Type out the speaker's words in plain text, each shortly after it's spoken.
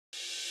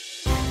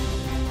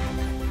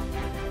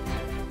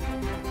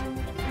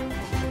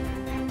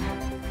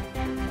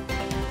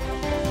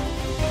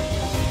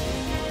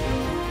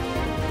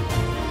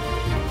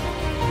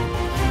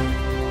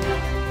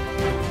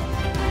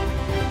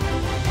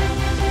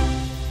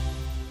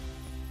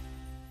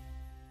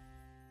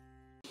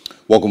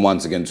Welcome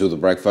once again to The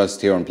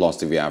Breakfast here on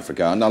Plus TV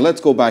Africa. Now let's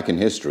go back in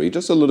history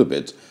just a little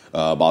bit,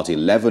 about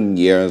 11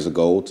 years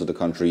ago to the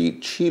country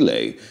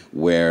Chile,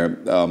 where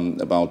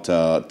about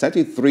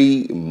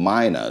 33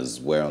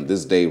 miners were on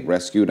this day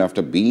rescued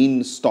after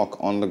being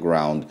stuck on the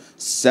ground,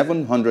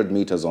 700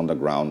 meters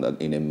underground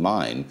in a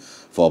mine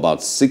for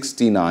about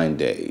 69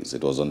 days.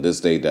 It was on this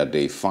day that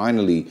they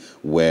finally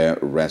were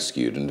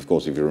rescued. And of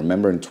course, if you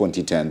remember in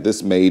 2010,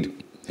 this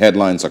made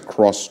headlines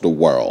across the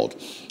world.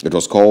 It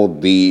was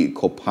called the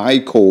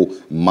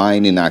Copiapo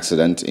mining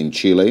accident in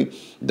Chile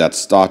that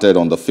started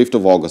on the 5th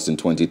of August in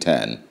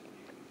 2010.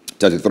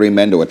 33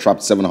 men that were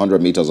trapped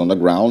 700 meters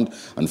underground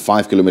and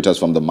 5 kilometers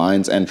from the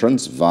mine's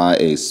entrance via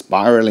a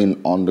spiraling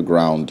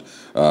underground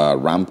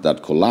ramp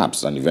that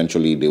collapsed, and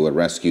eventually they were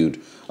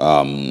rescued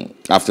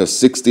after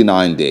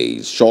 69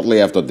 days.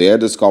 Shortly after their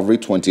discovery,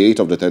 28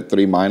 of the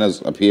 33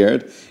 miners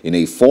appeared in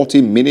a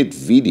 40-minute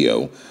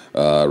video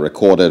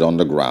recorded on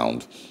the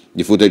ground.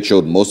 The footage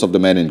showed most of the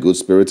men in good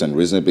spirits and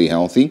reasonably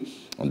healthy,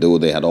 although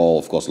they had all,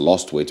 of course,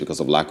 lost weight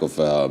because of lack of,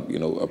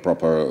 a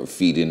proper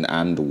feeding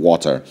and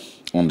water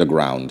on the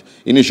ground.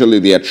 Initially,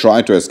 they had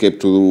tried to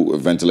escape through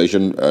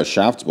ventilation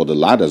shafts, but the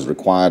ladders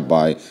required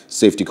by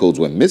safety codes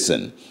were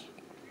missing.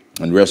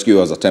 And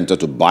rescuers attempted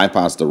to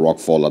bypass the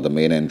rockfall at the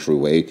main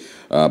entryway,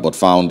 but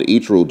found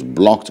each route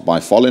blocked by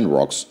fallen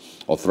rocks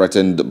or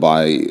threatened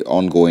by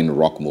ongoing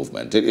rock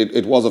movement.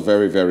 It was a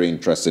very, very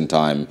interesting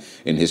time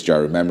in history. I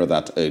remember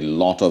that a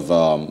lot of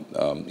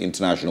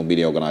international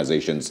media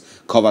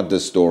organizations covered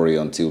this story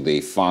until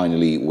they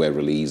finally were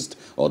released,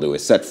 or they were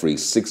set free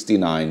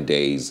 69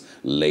 days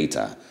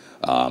later.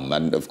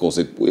 And of course,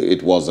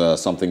 it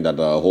was something that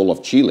the whole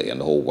of Chile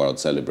and the whole world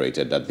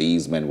celebrated, that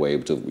these men were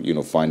able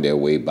to, find their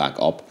way back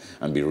up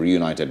and be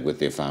reunited with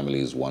their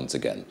families once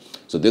again.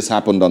 So this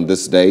happened on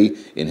this day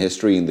in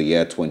history in the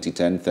year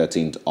 2010,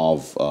 13th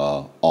of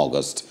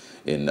August,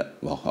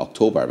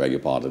 October, I beg your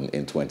pardon,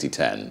 in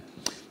 2010.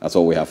 That's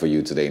all we have for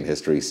you today in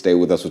history. Stay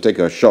with us. We'll take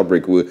a short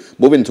break. We'll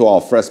move into our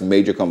first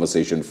major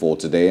conversation for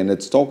today, and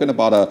it's talking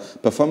about a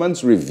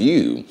performance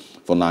review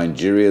for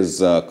Nigeria's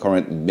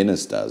current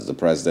ministers. The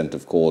president,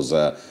 of course,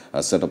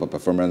 set up a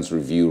performance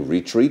review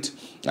retreat,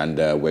 and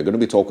we're going to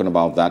be talking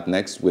about that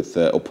next with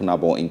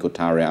Opunabo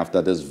Inkotari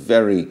after this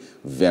very,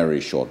 very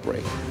short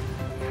break.